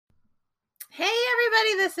Hey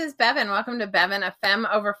everybody, this is Bevan. Welcome to Bevan, a femme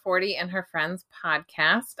over 40 and her friends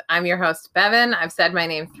podcast. I'm your host, Bevan. I've said my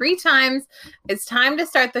name 3 times. It's time to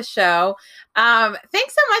start the show.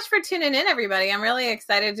 Thanks so much for tuning in, everybody. I'm really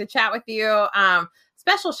excited to chat with you.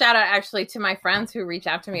 Special shout out actually to my friends who reach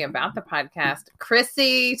out to me about the podcast.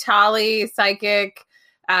 Chrissy, Tolly, Psychic,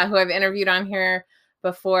 who I've interviewed on here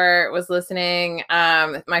before, was listening.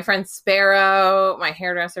 My friend Sparrow, my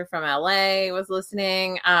hairdresser from LA, was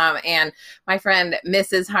listening. And my friend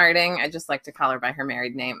Mrs. Harding, I just like to call her by her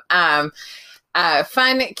married name.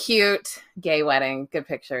 Fun, cute, gay wedding, good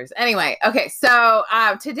pictures. Anyway, okay, so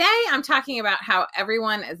today I'm talking about how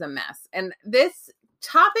everyone is a mess. And this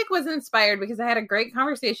topic was inspired because I had a great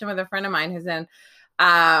conversation with a friend of mine who's in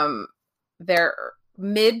their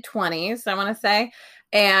mid-20s, I want to say.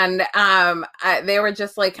 And they were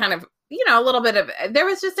just like kind of, a little bit of, there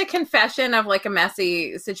was just a confession of like a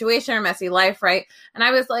messy situation or messy life, right? And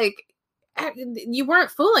I was like, you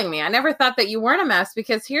weren't fooling me. I never thought that you weren't a mess,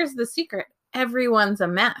 because here's the secret. Everyone's a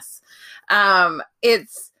mess.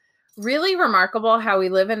 It's really remarkable how we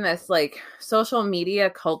live in this like social media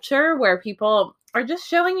culture where people are just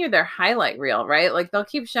showing you their highlight reel, right? Like they'll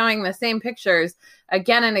keep showing the same pictures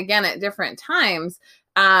again and again at different times.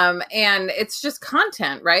 And it's just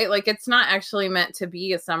content, right? Like it's not actually meant to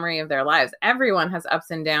be a summary of their lives. Everyone has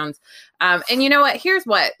ups and downs. And you know what? Here's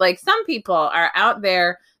what, like some people are out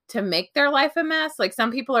there to make their life a mess. Like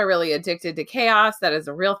some people are really addicted to chaos. That is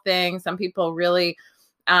a real thing. Some people really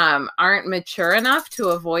aren't mature enough to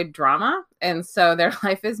avoid drama. And so their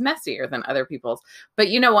life is messier than other people's. But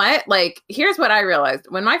you know what? Like, here's what I realized.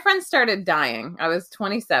 When my friends started dying, I was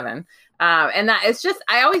 27. And that it's just,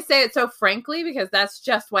 I always say it so frankly, because that's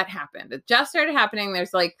just what happened. It just started happening.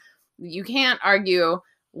 There's like, you can't argue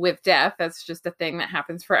with death. That's just a thing that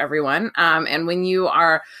happens for everyone. And when you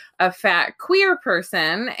are a fat queer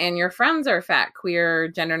person and your friends are fat queer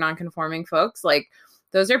gender nonconforming folks, like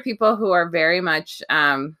those are people who are very much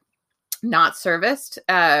not serviced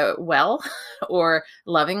well or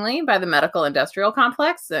lovingly by the medical industrial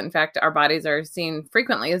complex. In fact, our bodies are seen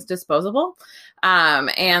frequently as disposable.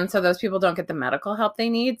 And so those people don't get the medical help they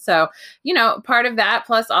need. So, part of that,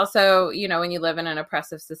 plus also, when you live in an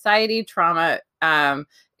oppressive society, trauma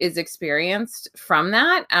is experienced from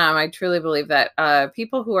that. I truly believe that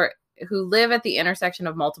people who live at the intersection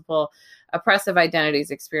of multiple oppressive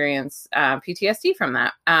identities experience PTSD from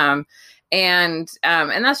that. And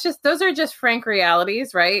that's just, those are just frank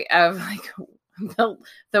realities, right? Of like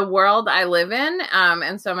the world I live in.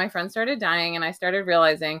 And so my friend started dying and I started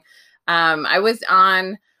realizing, I was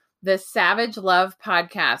on the Savage Love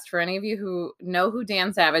podcast. For any of you who know who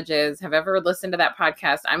Dan Savage is, have ever listened to that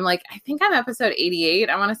podcast, I think I'm episode 88.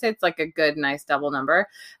 I want to say it's like a good, nice double number.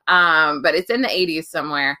 But it's in the 80s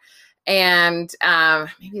somewhere. And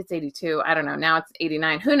maybe it's 82. I don't know. Now it's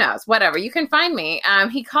 89. Who knows? Whatever. You can find me.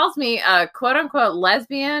 He calls me a quote unquote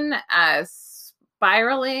lesbian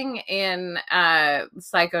spiraling in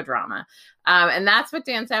psychodrama. And that's what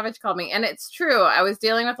Dan Savage called me. And it's true. I was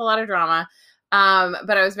dealing with a lot of drama.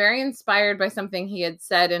 But I was very inspired by something he had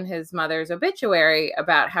said in his mother's obituary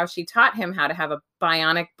about how she taught him how to have a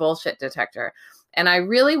bionic bullshit detector. And I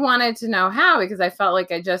really wanted to know how, because I felt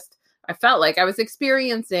like I was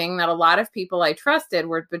experiencing that a lot of people I trusted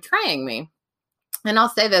were betraying me. And I'll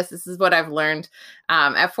say this is what I've learned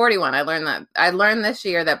at 41. I learned this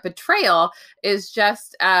year that betrayal is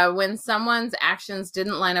just when someone's actions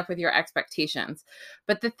didn't line up with your expectations.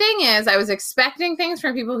 But the thing is, I was expecting things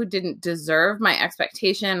from people who didn't deserve my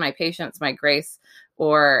expectation, my patience, my grace,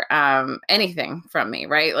 or anything from me,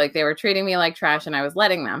 right? Like they were treating me like trash and I was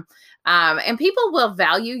letting them. And people will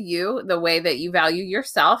value you the way that you value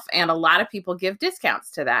yourself. And a lot of people give discounts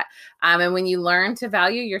to that. And when you learn to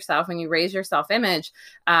value yourself, when you raise your self-image,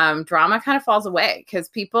 drama kind of falls away, because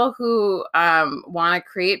people who want to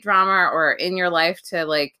create drama or in your life to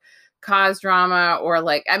like cause drama or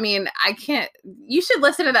like, you should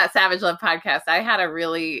listen to that Savage Love podcast. I had a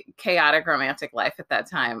really chaotic romantic life at that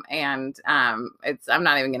time. And I'm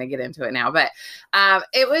not even going to get into it now, but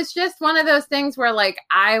it was just one of those things where like,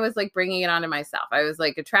 I was like bringing it onto myself. I was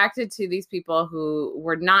like attracted to these people who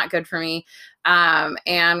were not good for me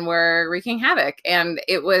and were wreaking havoc, and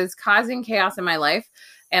it was causing chaos in my life.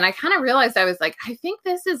 And I kind of realized, I was like, I think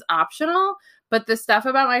this is optional. But the stuff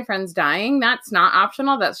about my friends dying, that's not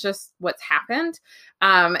optional. That's just what's happened.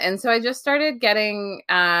 And so I just started getting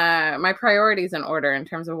my priorities in order in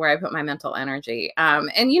terms of where I put my mental energy.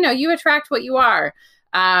 And, you attract what you are.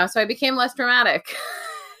 So I became less dramatic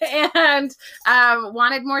and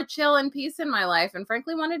wanted more chill and peace in my life, and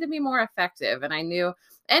frankly wanted to be more effective. And I knew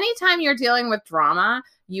anytime you're dealing with drama,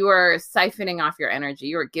 you are siphoning off your energy.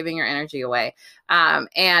 You are giving your energy away.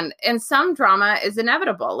 And some drama is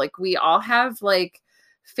inevitable. Like we all have like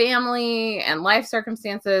family and life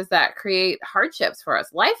circumstances that create hardships for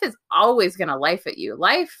us. Life is always going to life at you.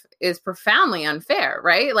 Life is profoundly unfair,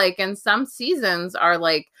 right? Like, and some seasons are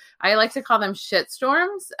like, I like to call them shit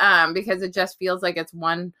storms, because it just feels like it's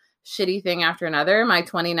one shitty thing after another. My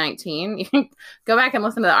 2019, you can go back and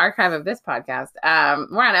listen to the archive of this podcast.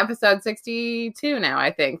 We're on episode 62 now,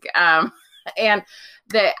 I think. And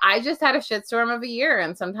that I just had a shitstorm of a year,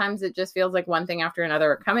 and sometimes it just feels like one thing after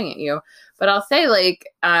another are coming at you. But I'll say, like,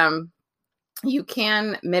 you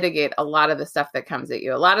can mitigate a lot of the stuff that comes at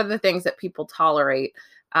you. A lot of the things that people tolerate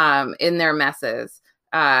in their messes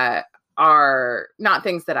are not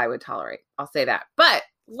things that I would tolerate. I'll say that. But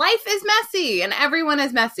life is messy, and everyone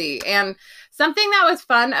is messy. And something that was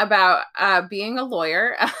fun about being a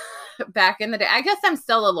lawyer back in the day, I guess I'm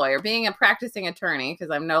still a lawyer, being a practicing attorney, because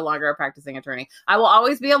I'm no longer a practicing attorney. I will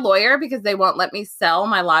always be a lawyer because they won't let me sell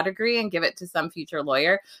my law degree and give it to some future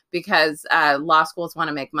lawyer, because law schools want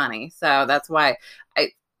to make money. So that's why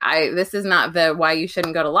this is not the why you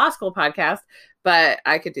shouldn't go to law school podcast, but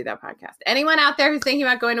I could do that podcast. Anyone out there who's thinking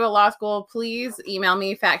about going to a law school, please email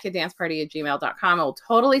me, fatkiddanceparty@gmail.com. I will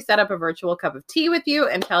totally set up a virtual cup of tea with you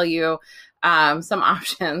and tell you some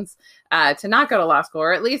options to not go to law school,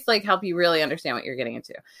 or at least like help you really understand what you're getting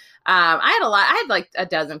into. I had like a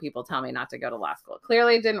dozen people tell me not to go to law school.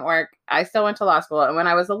 Clearly it didn't work. I still went to law school. And when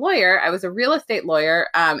I was a lawyer, I was a real estate lawyer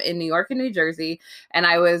in New York and New Jersey. And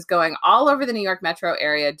I was going all over the New York metro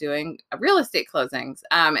area doing real estate closings.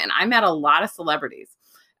 And I met a lot of celebrities.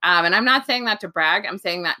 And I'm not saying that to brag. I'm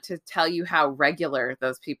saying that to tell you how regular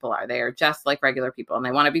those people are. They are just like regular people, and they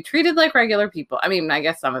want to be treated like regular people. I mean, I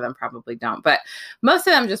guess some of them probably don't, but most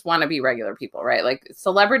of them just want to be regular people, right? Like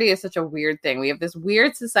celebrity is such a weird thing. We have this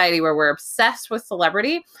weird society where we're obsessed with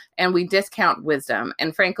celebrity and we discount wisdom.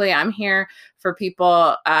 And frankly, I'm here for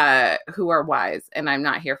people who are wise, and I'm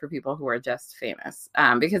not here for people who are just famous,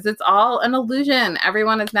 because it's all an illusion.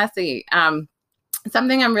 Everyone is messy.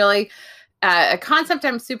 Something I'm really a concept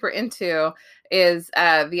I'm super into is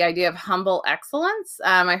the idea of humble excellence.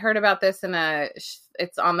 I heard about this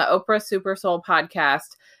it's on the Oprah Super Soul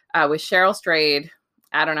podcast with Cheryl Strayed.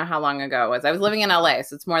 I don't know how long ago it was. I was living in LA,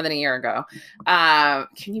 so it's more than a year ago. I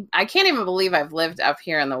can't even believe I've lived up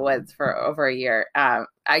here in the woods for over a year. I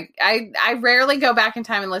rarely go back in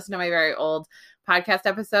time and listen to my very old podcast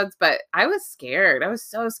episodes, but I was scared. I was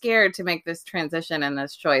so scared to make this transition and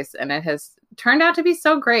this choice, and it has turned out to be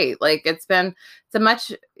so great. Like the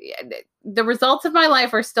results of my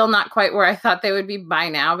life are still not quite where I thought they would be by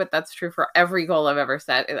now, but that's true for every goal I've ever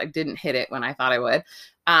set. I didn't hit it when I thought I would,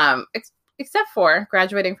 except for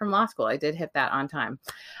graduating from law school. I did hit that on time.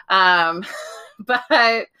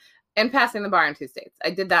 And passing the bar in 2 states.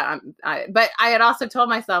 I did that. But I had also told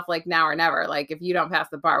myself, like, now or never. Like, if you don't pass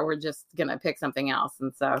the bar, we're just going to pick something else.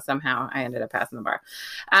 And so somehow I ended up passing the bar.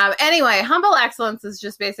 Anyway, humble excellence is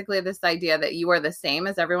just basically this idea that you are the same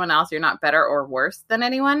as everyone else. You're not better or worse than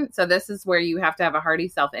anyone. So this is where you have to have a hearty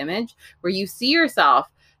self-image, where you see yourself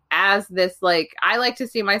as this, like, I like to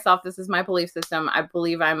see myself, this is my belief system. I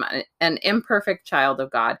believe I'm an imperfect child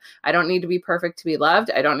of God. I don't need to be perfect to be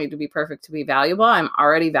loved. I don't need to be perfect to be valuable. I'm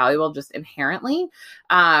already valuable just inherently.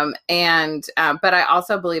 But I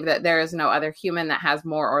also believe that there is no other human that has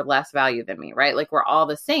more or less value than me, right? Like we're all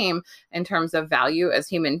the same in terms of value as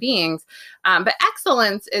human beings. But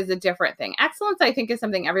excellence is a different thing. Excellence, I think, is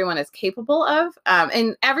something everyone is capable of.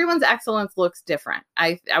 And everyone's excellence looks different.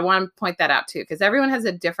 I want to point that out too, because everyone has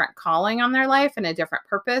a different calling on their life and a different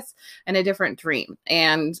purpose and a different dream.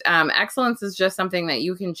 And excellence is just something that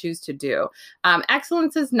you can choose to do.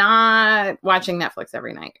 Excellence is not watching Netflix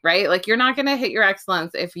every night, right? Like you're not going to hit your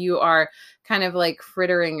excellence if you are kind of like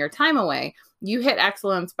frittering your time away. You hit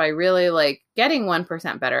excellence by really like getting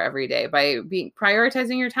 1% better every day, by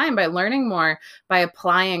prioritizing your time, by learning more, by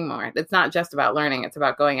applying more. It's not just about learning. It's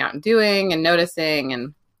about going out and doing and noticing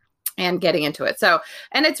and getting into it. So,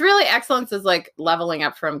 and it's really, excellence is like leveling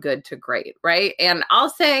up from good to great, right? And I'll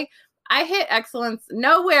say I hit excellence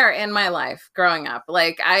nowhere in my life growing up.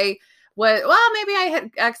 Like maybe I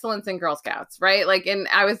had excellence in Girl Scouts, right? Like, and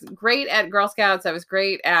I was great at Girl Scouts. I was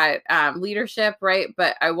great at leadership, right?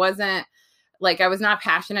 But I was not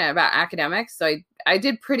passionate about academics. So I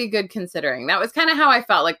did pretty good considering. That was kind of how I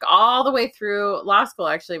felt like all the way through law school.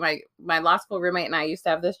 Actually, my law school roommate and I used to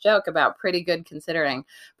have this joke about pretty good considering.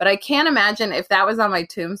 But I can't imagine if that was on my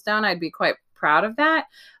tombstone, I'd be quite proud of that.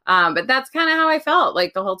 But that's kind of how I felt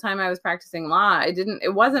like the whole time I was practicing law.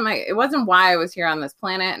 It wasn't why I was here on this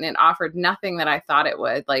planet, and it offered nothing that I thought it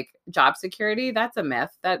would. Like job security, that's a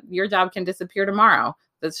myth. That your job can disappear tomorrow.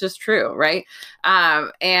 That's just true, right?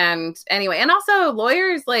 And anyway, and also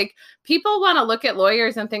lawyers, like people want to look at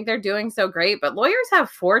lawyers and think they're doing so great, but lawyers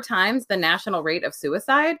have 4 times the national rate of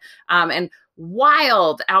suicide, and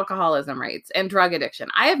wild alcoholism rates and drug addiction.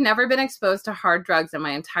 I have never been exposed to hard drugs in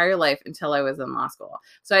my entire life until I was in law school.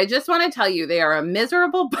 So I just want to tell you, they are a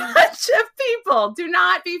miserable bunch of people. Do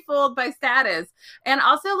not be fooled by status. And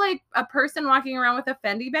also, like a person walking around with a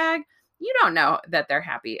Fendi bag, you don't know that they're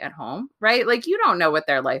happy at home, right? Like you don't know what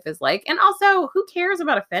their life is like. And also, who cares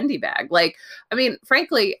about a Fendi bag? Like, I mean,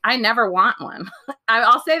 frankly, I never want one.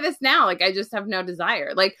 I'll say this now, like I just have no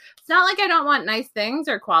desire. Like, it's not like I don't want nice things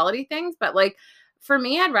or quality things, but like for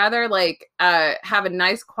me, I'd rather like have a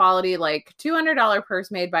nice quality, like $200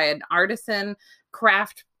 purse made by an artisan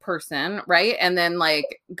craft person, right? And then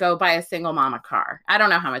like go buy a single mama car. I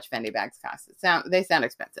don't know how much Fendi bags cost. They sound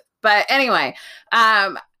expensive. But anyway,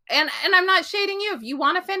 and I'm not shading you. If you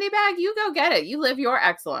want a Fendi bag, you go get it. You live your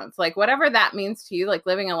excellence, like whatever that means to you, like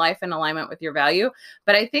living a life in alignment with your value.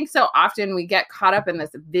 But I think so often we get caught up in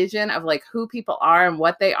this vision of like who people are and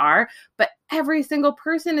what they are. But every single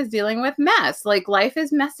person is dealing with mess. Like life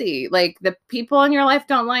is messy. Like the people in your life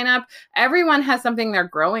don't line up. Everyone has something they're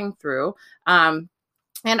growing through.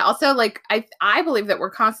 And also, like, I believe that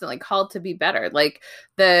we're constantly called to be better. Like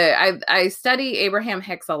I study Abraham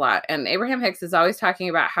Hicks a lot, and Abraham Hicks is always talking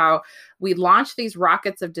about how we launch these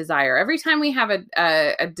rockets of desire. Every time we have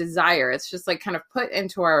a desire, it's just like kind of put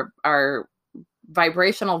into our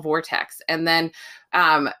vibrational vortex. And then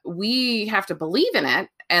we have to believe in it.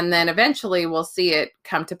 And then eventually we'll see it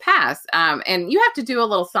come to pass. And you have to do a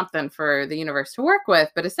little something for the universe to work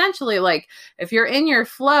with. But essentially, like if you're in your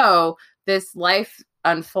flow, this life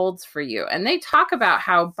unfolds for you. And they talk about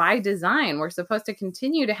how by design, we're supposed to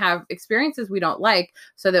continue to have experiences we don't like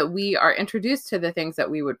so that we are introduced to the things that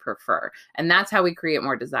we would prefer. And that's how we create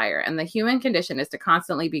more desire. And the human condition is to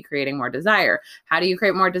constantly be creating more desire. How do you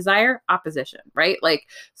create more desire? Opposition, right? Like,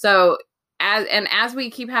 so as we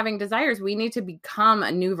keep having desires, we need to become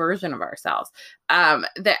a new version of ourselves.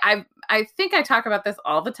 That I think I talk about this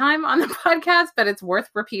all the time on the podcast, but it's worth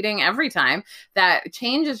repeating every time that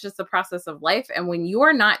change is just a process of life. And when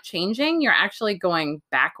you're not changing, you're actually going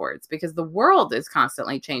backwards because the world is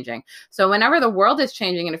constantly changing. So whenever the world is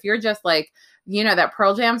changing, and if you're just like, you know, that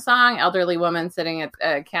Pearl Jam song, elderly woman sitting at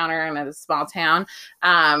a counter in a small town.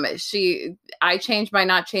 I changed by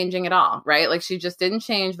not changing at all, right? Like she just didn't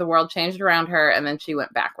change. The world changed around her and then she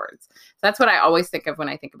went backwards. So that's what I always think of when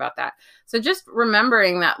I think about that. So just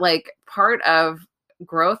remembering that like part of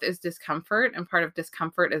growth is discomfort and part of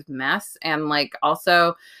discomfort is mess. And like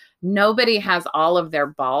also nobody has all of their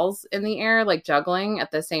balls in the air, like juggling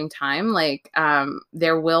at the same time. Like,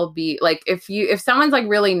 there will be like, if someone's like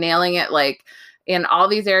really nailing it, like in all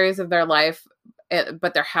these areas of their life,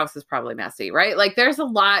 but their house is probably messy, right? Like there's a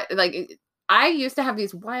lot, like I used to have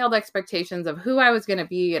these wild expectations of who I was going to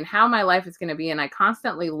be and how my life is going to be. And I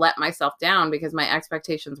constantly let myself down because my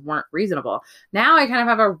expectations weren't reasonable. Now I kind of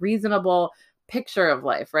have a reasonable picture of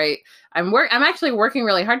life, right? I'm actually working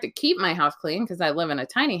really hard to keep my house clean because I live in a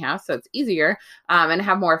tiny house, so it's easier, and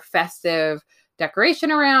have more festive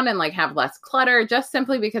decoration around and like have less clutter, just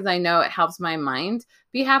simply because I know it helps my mind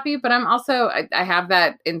be happy. But I'm also, I have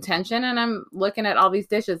that intention, and I'm looking at all these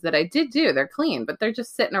dishes that I did do. They're clean, but they're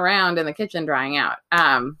just sitting around in the kitchen drying out.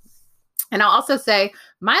 And I'll also say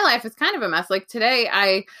my life is kind of a mess. Like today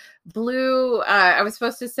I was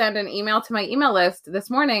supposed to send an email to my email list this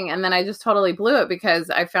morning, and then I just totally blew it because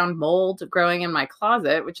I found mold growing in my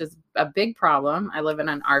closet, which is a big problem. I live in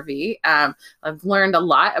an RV. I've learned a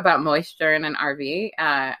lot about moisture in an RV.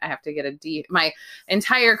 I have to get my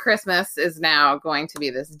entire Christmas is now going to be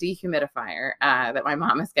this dehumidifier that my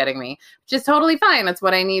mom is getting me, which is totally fine. It's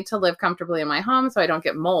what I need to live comfortably in my home so I don't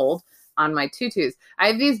get mold on my tutus. I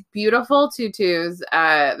have these beautiful tutus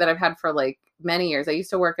that I've had for like many years. I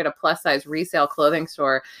used to work at a plus size resale clothing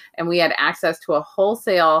store, and we had access to a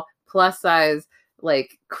wholesale plus size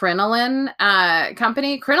like crinoline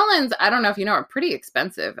company. Crinolines, I don't know if you know, are pretty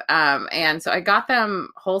expensive. And so I got them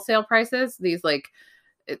wholesale prices. These like,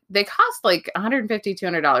 they cost like $150,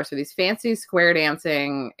 $200 for these fancy square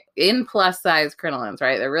dancing in plus size crinolines,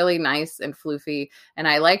 right? They're really nice and floofy. And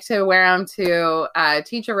I like to wear them to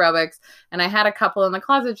teach aerobics. And I had a couple in the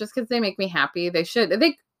closet just because they make me happy. They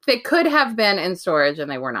could have been in storage and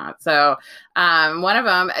they were not. So one of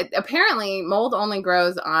them, apparently mold only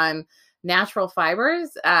grows on natural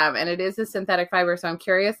fibers, and it is a synthetic fiber. So I'm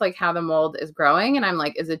curious like how the mold is growing, and I'm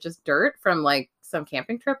like, is it just dirt from like some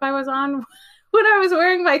camping trip I was on when I was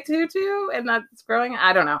wearing my tutu and that's growing?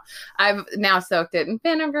 I don't know. I've now soaked it in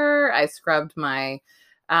vinegar. I scrubbed my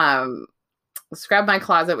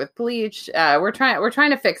closet with bleach. We're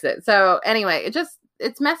trying to fix it. So anyway,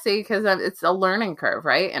 it's messy because it's a learning curve,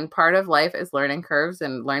 right? And part of life is learning curves,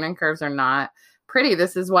 and learning curves are not pretty.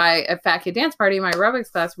 This is why at Fat Kid Dance Party, my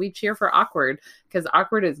aerobics class, we cheer for awkward, because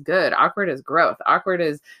awkward is good. Awkward is growth. Awkward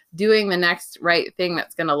is doing the next right thing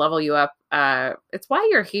that's going to level you up. It's why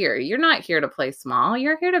you're here. You're not here to play small.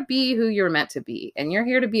 You're here to be who you're meant to be. And you're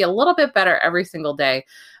here to be a little bit better every single day,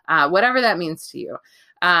 whatever that means to you.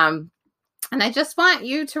 And I just want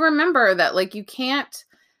you to remember that, like, you can't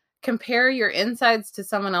compare your insides to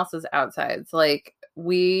someone else's outsides. Like,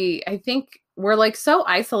 I think we're like so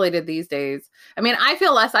isolated these days. I mean, I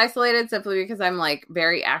feel less isolated simply because I'm like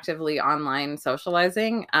very actively online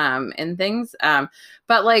socializing in things.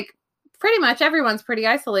 But like pretty much everyone's pretty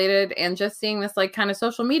isolated, and just seeing this like kind of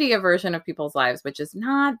social media version of people's lives, which is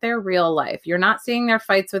not their real life. You're not seeing their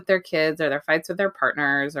fights with their kids or their fights with their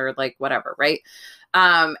partners or like whatever, right?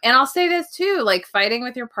 And I'll say this too, like fighting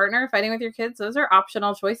with your partner, fighting with your kids, those are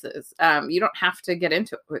optional choices. You don't have to get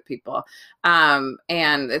into it with people.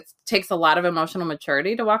 And it takes a lot of emotional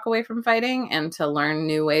maturity to walk away from fighting and to learn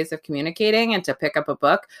new ways of communicating and to pick up a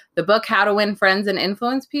book. The book, How to Win Friends and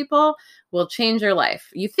Influence People, will change your life.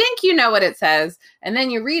 You think you know what it says, and then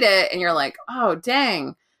you read it and you're like, oh,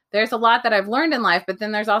 dang. There's a lot that I've learned in life, but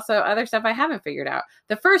then there's also other stuff I haven't figured out.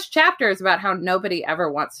 The first chapter is about how nobody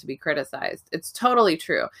ever wants to be criticized. It's totally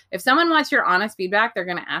true. If someone wants your honest feedback, they're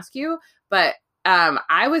going to ask you. But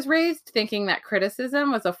I was raised thinking that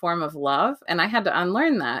criticism was a form of love, and I had to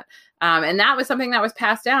unlearn that. And that was something that was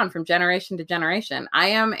passed down from generation to generation.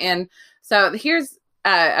 So here's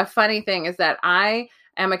a funny thing is that I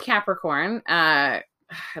am a Capricorn.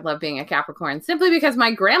 I love being a Capricorn simply because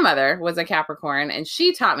my grandmother was a Capricorn and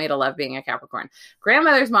she taught me to love being a Capricorn.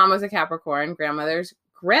 Grandmother's mom was a Capricorn. Grandmother's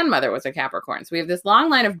grandmother was a Capricorn. So we have this long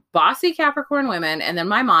line of bossy Capricorn women. And then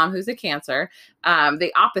my mom, who's a Cancer,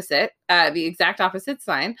 the exact opposite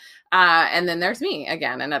sign. And then there's me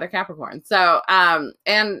again, another Capricorn. So,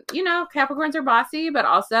 and you know, Capricorns are bossy, but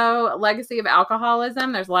also a legacy of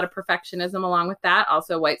alcoholism. There's a lot of perfectionism along with that.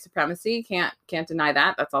 Also white supremacy. Can't deny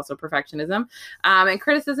that. That's also perfectionism. And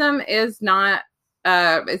criticism is not,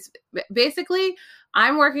 it's basically,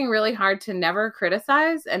 I'm working really hard to never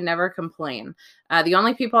criticize and never complain. The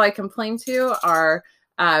only people I complain to are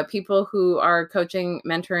people who are coaching,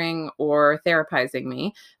 mentoring, or therapizing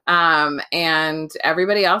me. And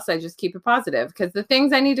everybody else, I just keep it positive, because the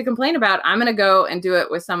things I need to complain about, I'm going to go and do it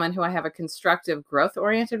with someone who I have a constructive,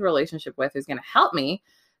 growth-oriented relationship with, who's going to help me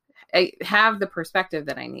have the perspective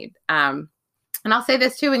that I need. And I'll say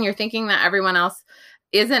this too, when you're thinking that everyone else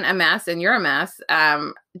isn't a mess and you're a mess,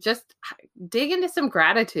 just dig into some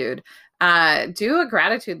gratitude. Do a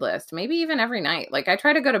gratitude list, maybe even every night. Like I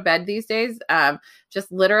try to go to bed these days,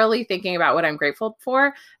 just literally thinking about what I'm grateful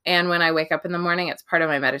for. And when I wake up in the morning, it's part of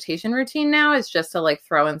my meditation routine now, is just to like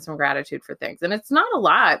throw in some gratitude for things. And it's not a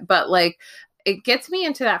lot, but like it gets me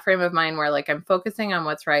into that frame of mind where like I'm focusing on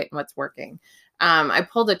what's right and what's working. I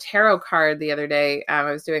pulled a tarot card the other day. I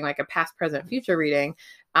was doing like a past, present, future reading.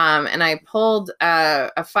 And I pulled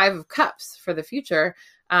a 5 of Cups for the future.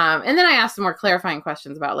 And then I asked some more clarifying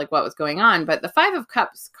questions about like what was going on. But the 5 of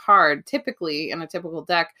Cups card, typically in a typical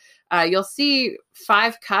deck, you'll see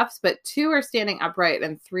 5 cups, but 2 are standing upright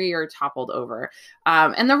and 3 are toppled over.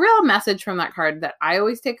 And the real message from that card that I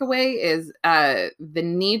always take away is the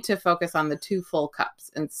need to focus on the 2 full cups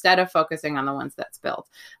instead of focusing on the ones that spilled.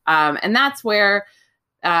 And that's where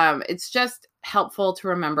it's just helpful to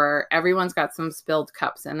remember everyone's got some spilled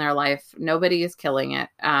cups in their life. Nobody is killing it.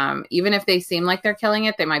 Even if they seem like they're killing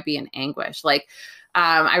it, they might be in anguish. Like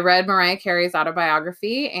I read Mariah Carey's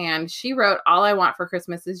autobiography, and she wrote All I Want for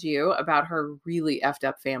Christmas Is You about her really effed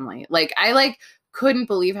up family. Like I couldn't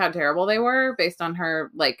believe how terrible they were based on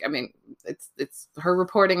her, like, I mean, it's her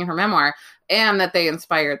reporting in her memoir, and that they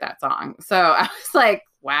inspired that song. So I was like,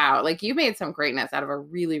 wow, like you made some greatness out of a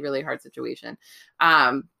really, really hard situation.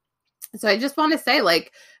 So I just want to say,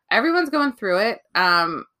 like, everyone's going through it.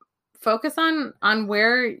 Focus on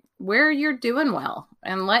where you're doing well,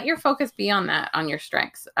 and let your focus be on that, on your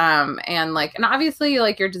strengths. And obviously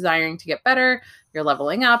like you're desiring to get better, you're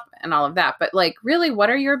leveling up and all of that. But like, really, what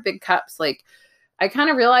are your big cups? Like, I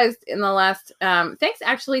kind of realized in the last, thanks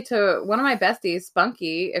actually to one of my besties,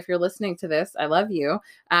 Spunky, if you're listening to this, I love you.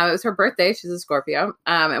 It was her birthday. She's a Scorpio.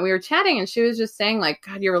 And we were chatting, and she was just saying like,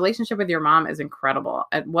 God, your relationship with your mom is incredible.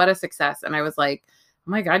 And what a success. And I was like,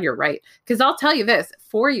 oh my God, you're right. Because I'll tell you this,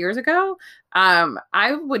 4 years ago,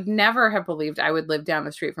 I would never have believed I would live down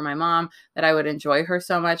the street from my mom, that I would enjoy her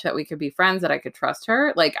so much, that we could be friends, that I could trust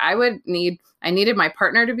her. Like I needed my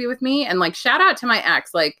partner to be with me. And like, shout out to my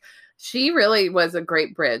ex, like she really was a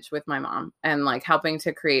great bridge with my mom and like helping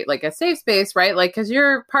to create like a safe space, right? Like, cause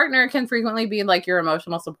your partner can frequently be like your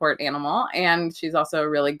emotional support animal. And she's also a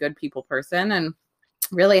really good people person and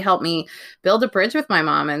really helped me build a bridge with my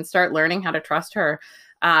mom and start learning how to trust her.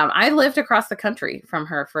 I lived across the country from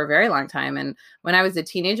her for a very long time. And when I was a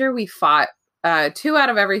teenager, we fought 2 out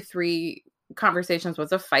of every 3 conversations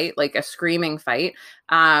was a fight, like a screaming fight.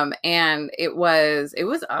 And it was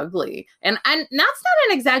ugly. And that's not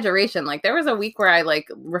an exaggeration. Like there was a week where I like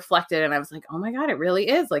reflected and I was like, oh my God, it really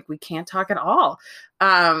is like, we can't talk at all.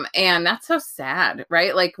 And that's so sad,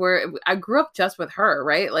 right? Like I grew up just with her,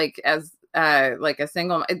 right? Like as like a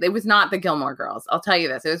single, it was not the Gilmore Girls. I'll tell you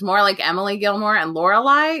this. It was more like Emily Gilmore and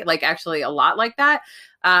Lorelai, like actually a lot like that,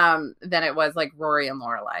 than it was like Rory and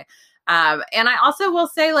Lorelai. And I also will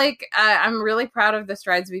say, like, I'm really proud of the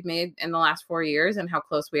strides we've made in the last 4 years and how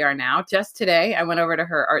close we are now. Just today, I went over to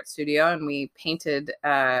her art studio and we painted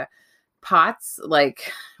pots.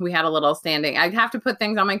 Like we had a little standing. I'd have to put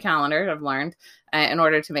things on my calendar, I've learned, in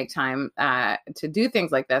order to make time to do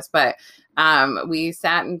things like this. But we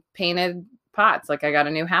sat and painted pots. Like I got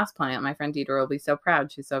a new house plant. My friend Deidre will be so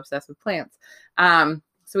proud. She's so obsessed with plants.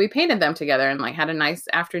 So we painted them together and like had a nice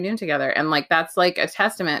afternoon together. And like, that's like a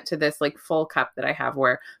testament to this like full cup that I have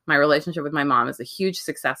where my relationship with my mom is a huge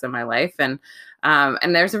success in my life. And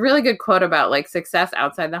there's a really good quote about like success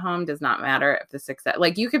outside the home does not matter if the success,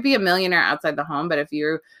 like you could be a millionaire outside the home, but if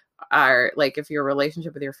you are like, if your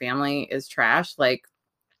relationship with your family is trash, like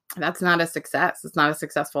that's not a success. It's not a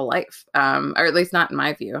successful life. Or at least not in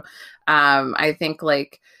my view. I think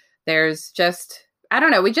like there's just, I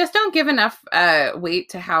don't know. We just don't give enough weight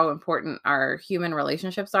to how important our human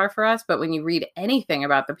relationships are for us. But when you read anything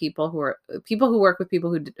about the people who work with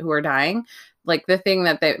people who are dying, like the thing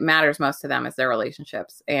that matters most to them is their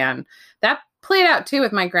relationships. And that played out too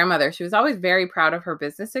with my grandmother. She was always very proud of her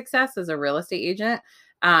business success as a real estate agent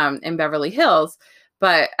in Beverly Hills.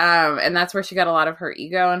 But and that's where she got a lot of her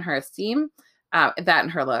ego and her esteem. That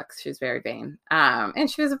and her looks. She was very vain. And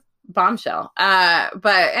she was a bombshell.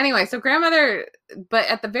 But anyway, so grandmother, but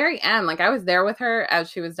at the very end, like I was there with her as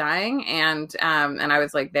she was dying, and I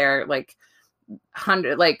was like there like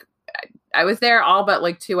I was there all but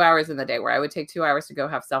like 2 hours in the day, where I would take 2 hours to go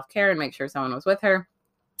have self-care and make sure someone was with her.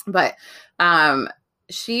 But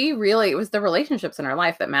she really, it was the relationships in her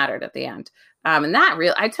life that mattered at the end. And that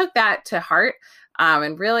really, I took that to heart.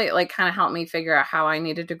 And really like kind of helped me figure out how I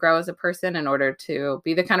needed to grow as a person in order to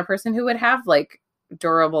be the kind of person who would have like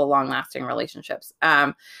durable, long-lasting relationships.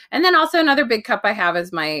 And then also another big cup I have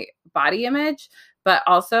is my body image, but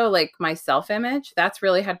also like my self-image. That's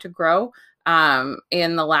really had to grow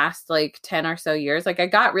in the last like 10 or so years. Like I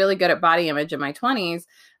got really good at body image in my 20s.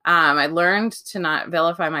 I learned to not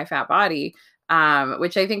vilify my fat body,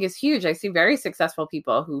 which I think is huge. I see very successful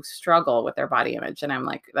people who struggle with their body image, and I'm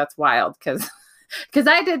like, that's wild because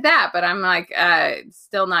I did that, but I'm like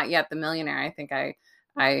still not yet the millionaire I think I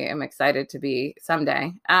am excited to be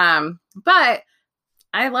someday. But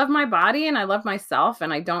I love my body and I love myself,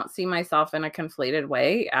 and I don't see myself in a conflated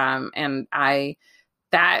way. And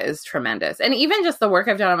that is tremendous. And even just the work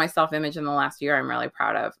I've done on my self-image in the last year, I'm really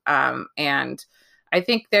proud of. And I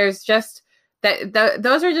think there's just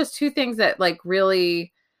those are just two things that like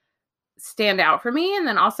really stand out for me. And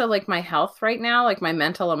then also like my health right now, like my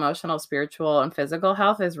mental, emotional, spiritual, and physical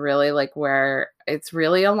health is really like where it's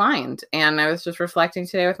really aligned. And I was just reflecting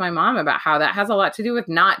today with my mom about how that has a lot to do with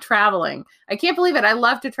not traveling. I can't believe it. I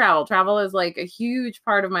love to travel. Travel is like a huge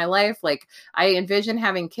part of my life. Like I envision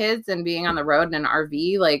having kids and being on the road in an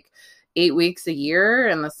RV, like 8 weeks a year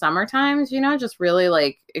in the summer times, you know, just really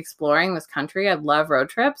like exploring this country. I love road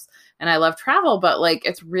trips and I love travel, but like,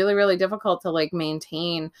 it's really, really difficult to like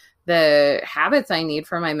maintain the habits I need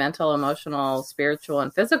for my mental, emotional, spiritual,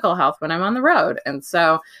 and physical health when I'm on the road. And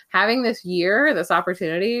so having this year, this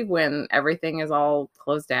opportunity when everything is all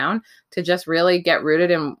closed down to just really get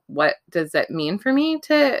rooted in what does that mean for me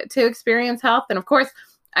to experience health. And of course,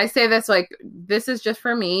 I say this like, this is just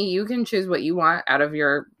for me. You can choose what you want out of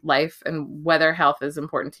your life and whether health is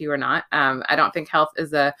important to you or not. I don't think health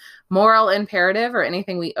is a moral imperative or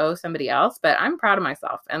anything we owe somebody else, but I'm proud of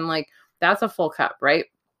myself. And like, that's a full cup, right?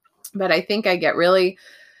 But I think I get really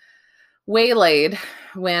waylaid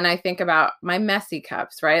when I think about my messy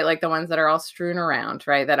cups, right? Like the ones that are all strewn around,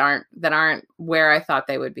 right? That aren't where I thought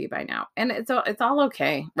they would be by now. And it's all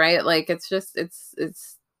okay, right? Like it's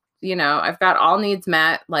you know, I've got all needs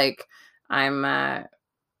met. Like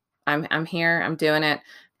I'm here. I'm doing it.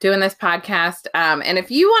 Doing this podcast. And if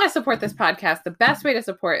you want to support this podcast, the best way to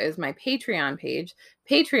support is my Patreon page.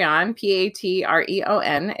 Patreon,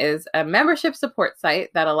 Patreon, is a membership support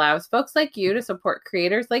site that allows folks like you to support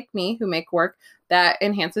creators like me who make work that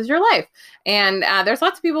enhances your life. And there's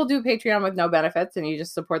lots of people who do Patreon with no benefits, and you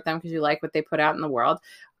just support them because you like what they put out in the world.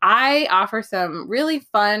 I offer some really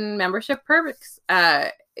fun membership perks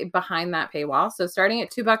behind that paywall. So starting at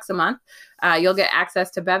 $2 a month, you'll get access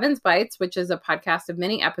to Bevan's Bites, which is a podcast of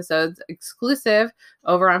mini episodes exclusive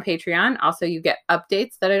over on Patreon. Also, you get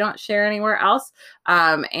updates that I don't share anywhere else.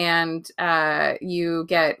 And you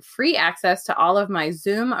get free access to all of my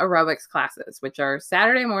Zoom aerobics classes, which are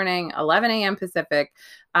Saturday morning, 11 a.m. Pacific.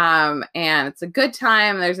 And it's a good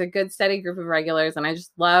time. There's a good steady group of regulars, and I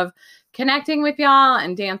just love connecting with y'all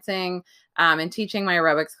and dancing and teaching my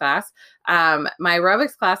aerobics class. My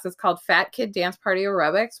aerobics class is called Fat Kid Dance Party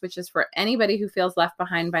Aerobics, which is for anybody who feels left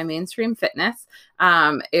behind by mainstream fitness.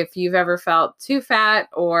 If you've ever felt too fat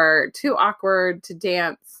or too awkward to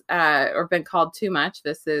dance or been called too much,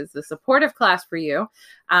 this is the supportive class for you.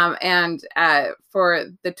 And for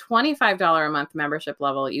the $25 a month membership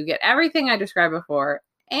level, you get everything I described before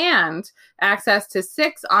and access to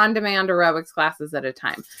 6 on-demand aerobics classes at a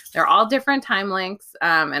time. They're all different time lengths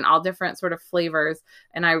and all different sort of flavors.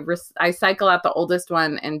 And I cycle out the oldest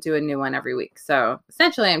one and do a new one every week. So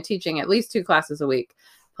essentially, I'm teaching at least 2 classes a week.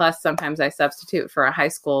 Plus, sometimes I substitute for a high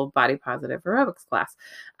school body positive aerobics class.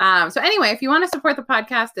 So anyway, if you want to support the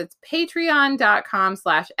podcast, it's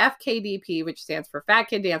patreon.com/FKDP, which stands for Fat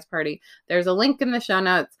Kid Dance Party. There's a link in the show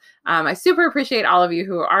notes. I super appreciate all of you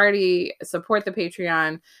who already support the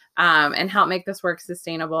Patreon and help make this work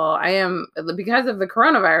sustainable. Because of the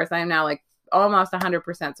coronavirus, I am now like almost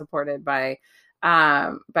 100% supported by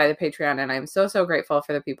the Patreon. And I'm so, so grateful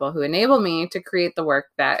for the people who enable me to create the work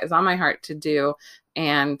that is on my heart to do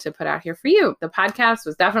and to put out here for you. The podcast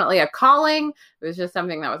was definitely a calling. It was just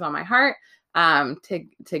something that was on my heart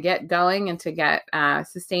to get going and to get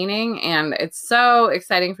sustaining. And it's so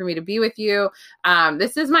exciting for me to be with you.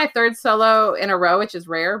 This is my 3rd solo in a row, which is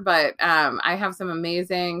rare, but I have some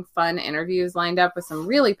amazing, fun interviews lined up with some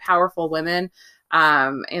really powerful women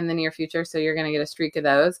in the near future. So you're going to get a streak of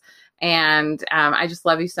those. And I just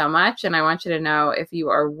love you so much. And I want you to know if you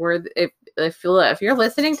are worth, if you're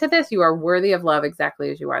listening to this, you are worthy of love exactly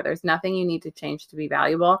as you are. There's nothing you need to change to be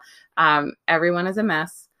valuable. Everyone is a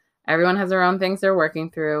mess. Everyone has their own things they're working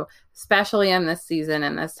through, especially in this season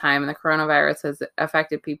and this time. And the coronavirus has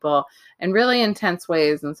affected people in really intense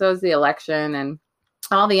ways. And so is the election and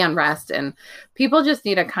all the unrest, and people just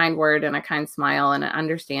need a kind word and a kind smile and an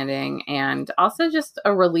understanding, and also just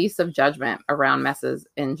a release of judgment around messes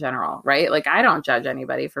in general, right? Like, I don't judge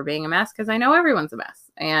anybody for being a mess because I know everyone's a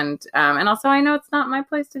mess. And also I know it's not my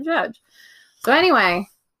place to judge. So anyway,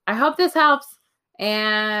 I hope this helps.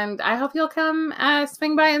 And I hope you'll come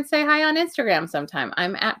swing by and say hi on Instagram sometime.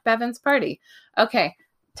 I'm at Bevan's Party. Okay.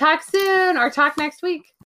 Talk soon or talk next week.